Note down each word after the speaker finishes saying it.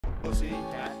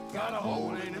pussycat. Got a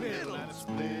hole in the middle and it's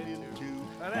split in two.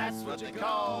 That's what you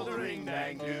call the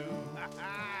ring-dang-do.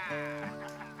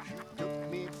 She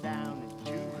took me down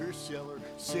into her cellar,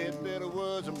 said that I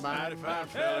was a mighty fine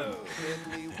fellow. Fed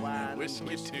me wine,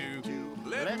 whiskey too.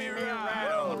 Let me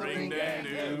ride on the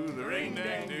ring-dang-do, the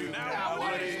ring-dang-do. Now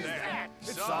what is that?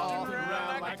 It's soft and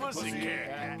round like a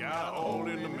pussycat. Got a hole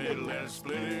in the middle and it's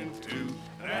split in two.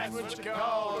 That's what you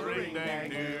call a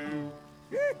ring-dang-do.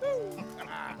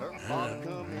 Her father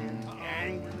come in,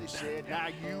 angrily said, now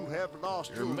you have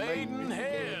lost your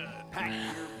maidenhead. Pack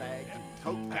your bags and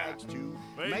tote bags too.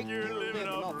 Make your living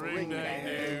off the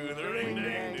ring-dang-do, the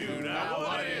ring-dang-do. Now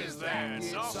what is that?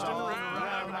 Soft and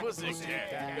round like a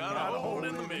pussycat. Got a hole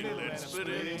in the middle and it's split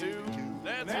in two.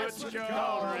 That's what you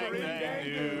call a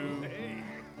ring-dang-do.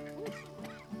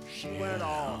 She went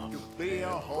off to be a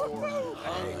whore,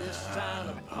 hung this sign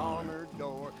upon her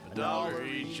door. $1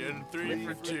 each and 3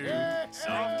 for 2.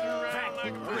 Soft and round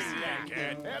like a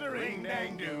pussycat. And a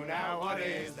ring-dang-do, now what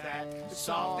is that?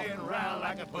 Soft and round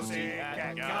like a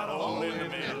pussycat. Got a hole in the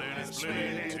middle and it's split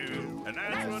in two. And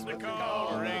that's what they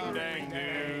call a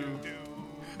ring-dang-do.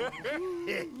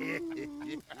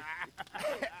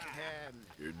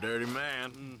 You're a dirty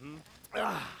man.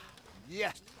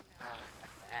 Yes.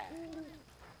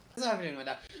 What's happening with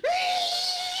that?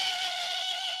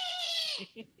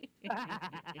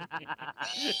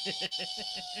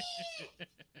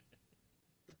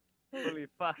 Holy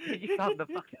fuck, you calmed the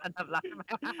fuck down, I'm laughing my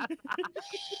ass.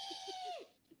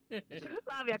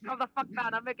 Lavia, calm the fuck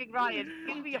down, I'm making Ryan.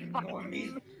 Give me a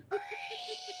fucking...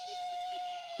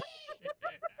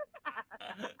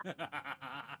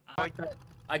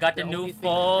 I got the new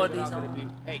Ford.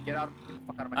 Hey, get out.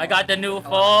 I got the new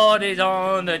Ford. He's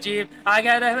on the Jeep. I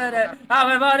got it.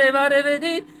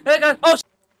 Oh!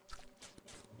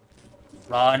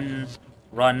 Run,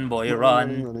 run, boy,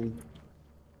 run.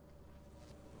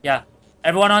 Yeah,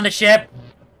 everyone on the ship.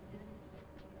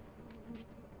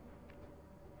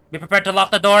 Be prepared to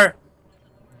lock the door.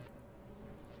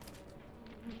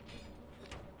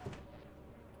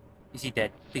 Is he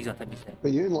dead? Please don't tell me he's dead.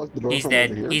 But you didn't lock the door. He's from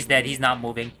dead. over here. He's dead. He's not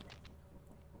moving.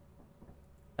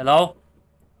 Hello?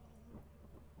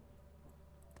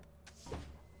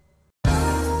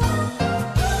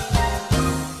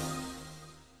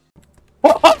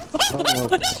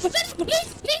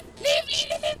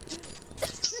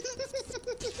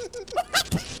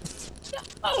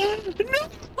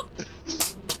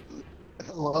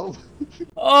 Hello?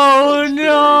 Oh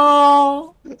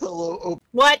no! Hello? Oh.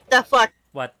 What the fuck?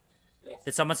 What?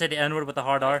 Did someone say the N-word with a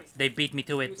hard R? They beat me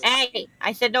to it. Hey,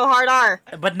 I said no hard R.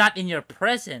 But not in your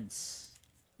presence.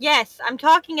 Yes, I'm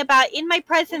talking about in my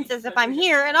presence as if I'm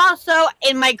here, and also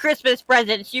in my Christmas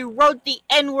presents. You wrote the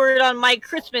N-word on my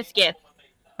Christmas gift.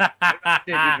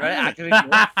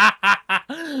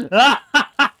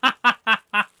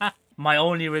 My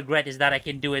only regret is that I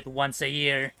can do it once a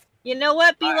year. You know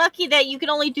what? Be lucky that you can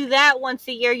only do that once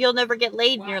a year. You'll never get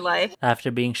laid in your life.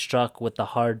 After being struck with the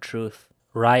hard truth,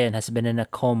 Ryan has been in a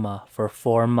coma for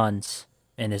 4 months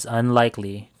and is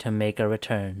unlikely to make a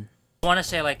return. I want to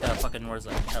say like the fucking words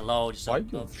like hello. Just why are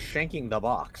you shanking the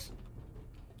box?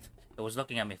 It was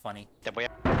looking at me funny.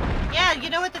 Yeah, you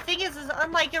know what the thing is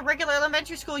unlike a regular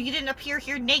elementary school, you didn't appear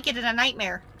here naked in a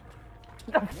nightmare.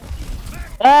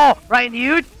 Oh, Ryan,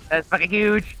 huge? That's fucking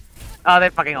huge. Oh, they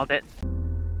fucking all did.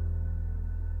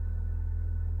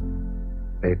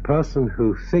 A person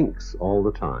who thinks all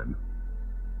the time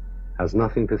has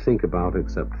nothing to think about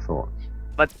except thoughts.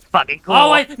 But fucking cool.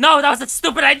 Oh wait, no, that was a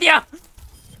stupid idea.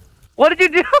 What did you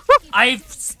do? I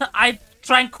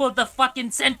tranquiled the fucking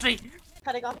sentry.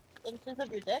 Cutting off inches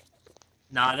of your dick?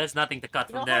 Nah, there's nothing to cut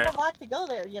You from don't there. have a lot to go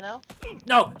there, you know?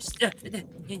 No.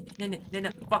 No.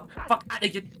 Fuck.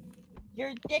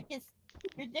 Your dick is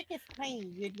tiny.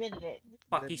 You admitted it.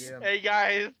 Fuck. He's... Hey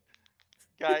guys,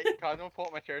 can I pull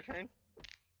up my chair train?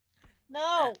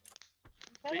 No.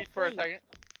 Please for a second.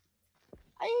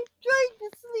 I am trying to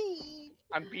sleep.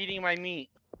 I'm beating my meat.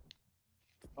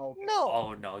 Oh no.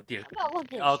 Oh no, dear. I'm not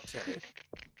looking. Okay.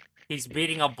 He's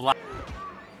beating a black.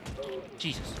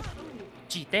 Jesus.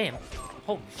 Gee, damn.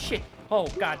 Holy shit. Oh,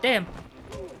 goddamn.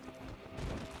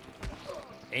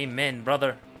 Amen,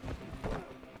 brother.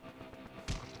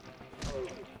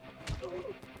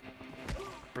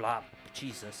 Blop.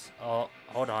 Jesus. Oh,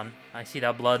 hold on. I see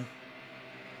that blood.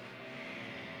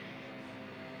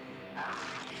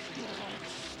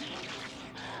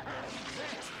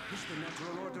 Is the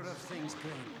natural order of things,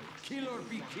 Glenn. Kill or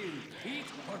be killed. Eat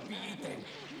or be eaten.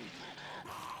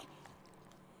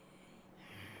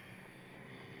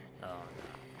 Oh, no.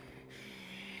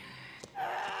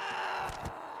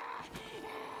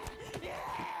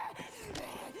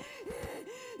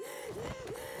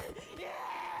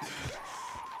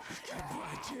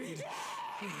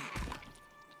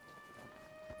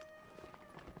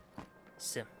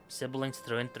 Siblings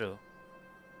through and through.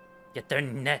 Get their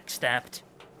neck stabbed.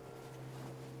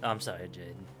 Oh, I'm sorry,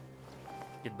 Jade.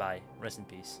 Goodbye. Rest in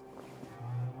peace.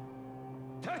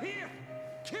 Tahir!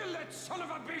 Kill that son of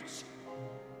a bitch!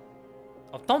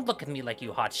 Oh, don't look at me like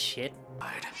you hot shit.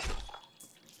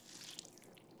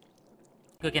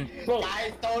 Cooking.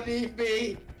 Guys, don't leave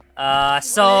me!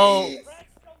 So... Please.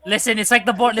 Listen, it's like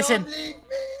the board. Listen. Don't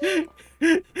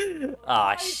leave me!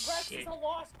 Ah, shit.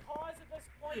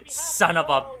 Son of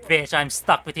a bitch, I'm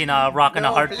stuck between a rock and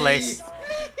a hard place.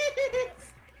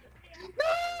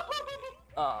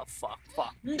 Oh, fuck.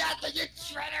 Not that you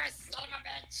traitor, son of a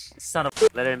bitch! Son of...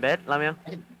 Let her in bed, Lamia?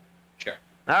 Sure.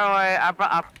 Alright, I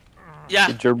brought... Yeah.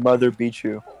 Did your mother beat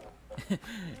you?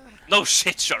 No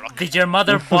shit, Sherlock. Did your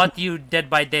mother bought you Dead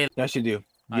by Daylight? Yes, you do.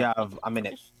 You have a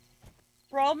minute.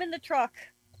 Throw them in the truck.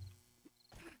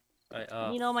 Right,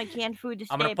 You know my canned food to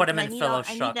stay. I'm gonna put him because in I Phil's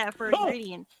need truck. that for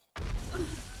ingredients.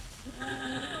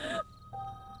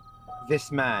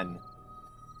 This man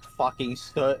fucking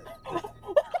stood.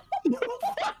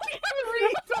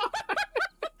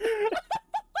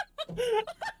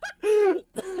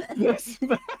 This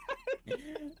man.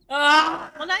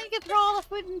 Well, now you can throw all the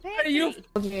food in pantry.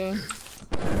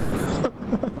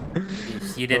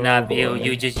 You did not view.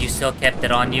 You still kept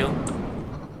it on you.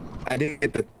 I didn't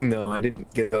get the no. I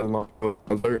didn't get the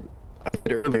alert. I did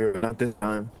it earlier, not this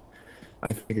time.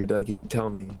 I figured that he'd tell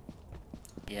me.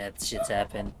 Yeah, shit's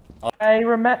happened. I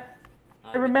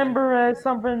remember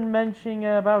something mentioning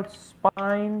about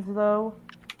spines, though.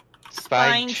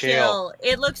 Spine chill.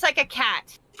 It looks like a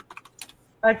cat.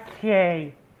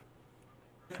 Okay.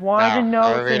 Just wanted to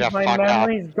know hurry since the my fuck up.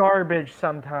 memory's garbage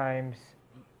sometimes.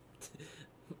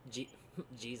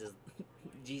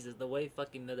 Jesus, the way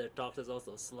fucking Nether talks is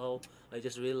also slow. I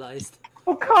just realized.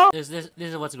 Oh, come! This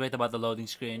is what's great about the loading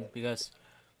screen, because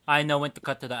I know when to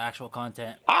cut to the actual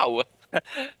content. Ow!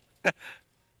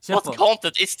 Simple. What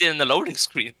content is there in the loading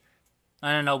screen?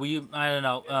 I don't know. We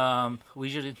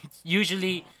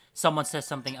usually someone says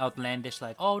something outlandish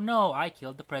like, "Oh no, I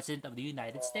killed the president of the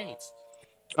United States."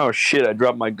 Oh shit! I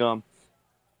dropped my gum.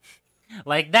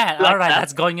 Like that. Like All right, that?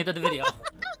 that's going into the video.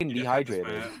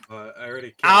 Dehydrated. I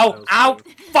already Ow! Ow!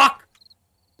 Fuck!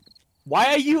 Why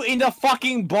are you in the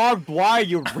fucking barbed wire,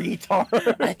 you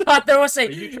retard? I thought there was a.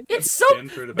 It's so.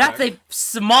 That's back? a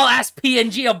small ass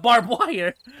PNG of barbed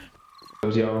wire.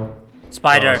 Y'all.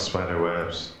 Spider. Oh, spider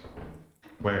webs.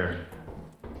 Where?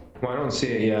 Well, I don't see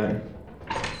it yet.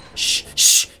 Shh!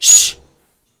 Shh! Shh!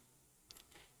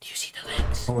 Do you see the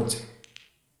legs? Oh, it's...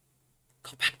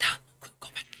 Go back down. Go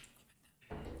back.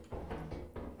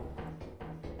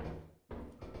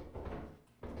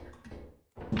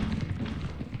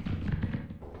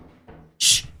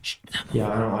 Shh! Shh! Yeah,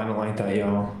 I don't like that,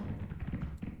 y'all.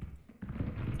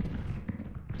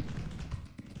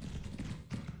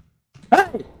 Hey!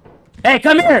 Hey,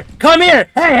 come here! Come here!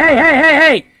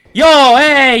 Hey! Yo,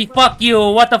 hey! Fuck you!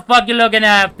 What the fuck you looking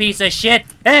at, piece of shit?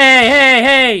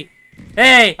 Hey!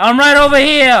 Hey! I'm right over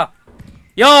here!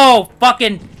 Yo!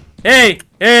 Fucking... Hey!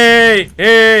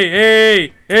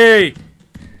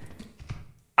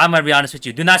 I'm gonna be honest with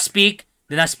you. Do not speak.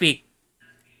 Do not speak.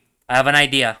 I have an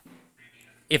idea.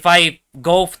 If I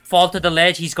fall to the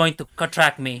ledge, he's going to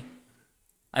contract me.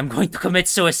 I'm going to commit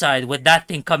suicide with that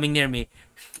thing coming near me.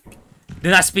 Do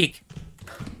not speak.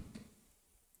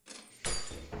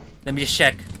 Let me just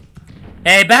check.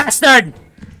 Hey, bastard!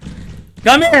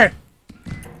 Come here!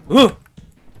 Ooh!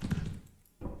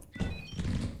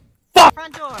 Fuck!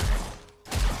 Front door.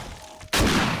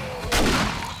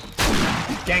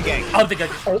 Gang. Oh, the gun.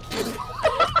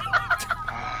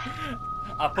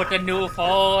 I'll put the new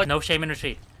phone. No shame in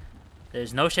retreat.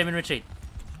 There's no shame in retreat.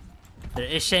 There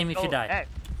is shame if you die. Hey.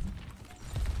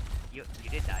 You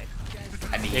did die.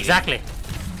 Exactly.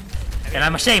 And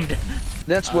I'm ashamed.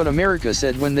 That's what America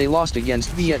said when they lost against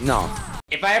Vietnam.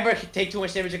 If I ever take too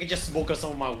much damage, I can just smoke up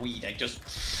some of my weed. I just...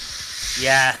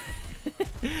 Yeah.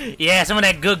 Yeah, some of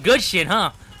that good shit,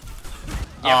 huh?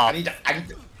 Yeah,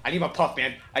 I need my puff,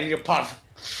 man. I need a puff.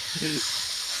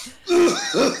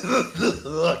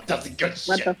 That's a good shit.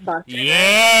 What the fuck?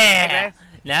 Yeah!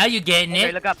 Now you're getting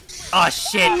it. Look up. Oh,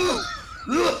 shit.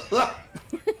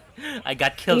 I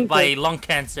got killed by lung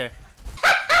cancer.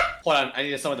 Hold on, I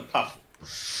need some of the puff.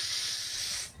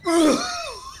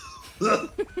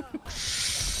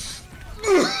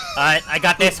 Alright, I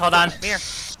got this. Hold on. Here.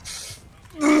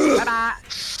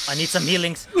 I need some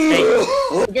healings. Hey.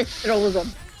 Just throw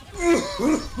them.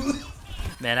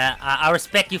 Man, I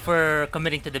respect you for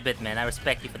committing to the bit, man. I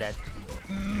respect you for that.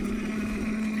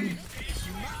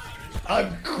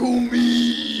 I'm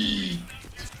Kumi!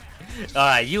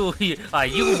 You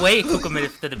way too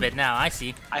committed to the bit now. I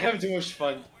see. I have too much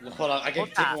fun. Hold on, I can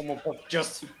take one more puff.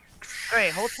 Just.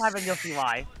 Wait, hold time and you'll see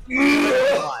why.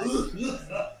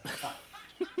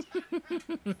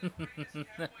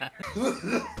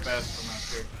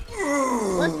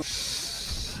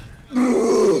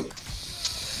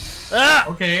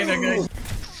 Okay, that guy.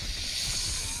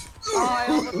 Oh, I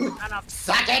almost ran up.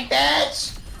 Suck it,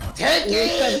 bitch! Take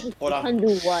it! Hold on.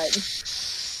 Undo what?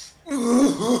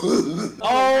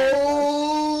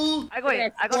 Oh! I got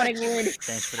it. I got it.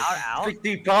 Thanks for the Out. Big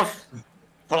deep puff.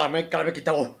 Hold on, man. Gotta make it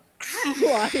double.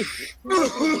 Why?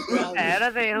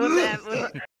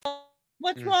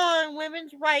 What's wrong?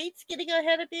 Women's rights getting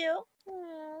ahead of you?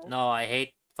 No, I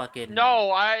hate fucking.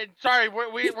 No, sorry.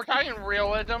 We're talking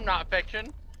realism, not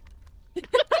fiction.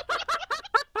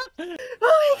 Oh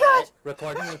my god!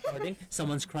 Recording.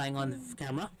 Someone's crying on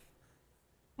camera.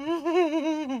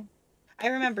 I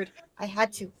remembered. I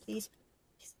had to. Please.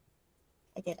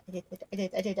 I did.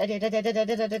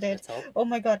 Oh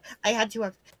my god. I had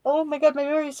to. Oh my god, my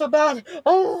memory is so bad.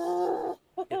 Oh.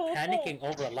 You're panicking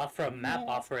over a lot for a map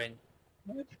offering.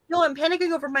 No, I'm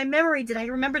panicking over my memory. Did I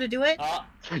remember to do it?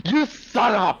 You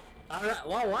son of.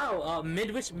 Wow.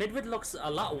 Midwit looks a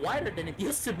lot wider than it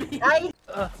used to be.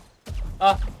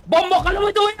 Bombo ka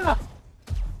naman doon ah!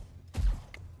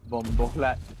 Bombo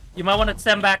flat. You might want to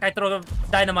stand back. I throw the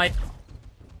dynamite.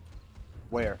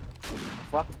 Where?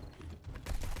 Fuck.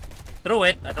 Throw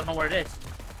it. I don't know where it is.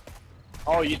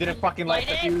 Oh, you didn't fucking light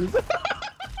the fuse.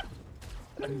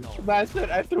 Man said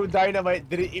I threw dynamite,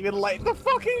 didn't even light the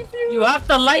fucking fuse. You have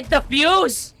to light the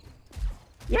fuse.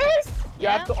 Yes. You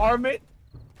have to arm it.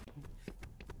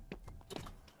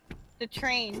 The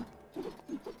train.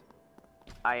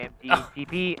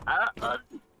 IMDCP.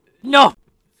 No.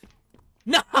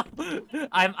 No.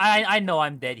 I know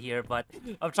I'm dead here, but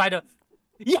I'm trying to.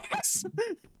 Yes.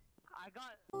 I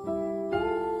got.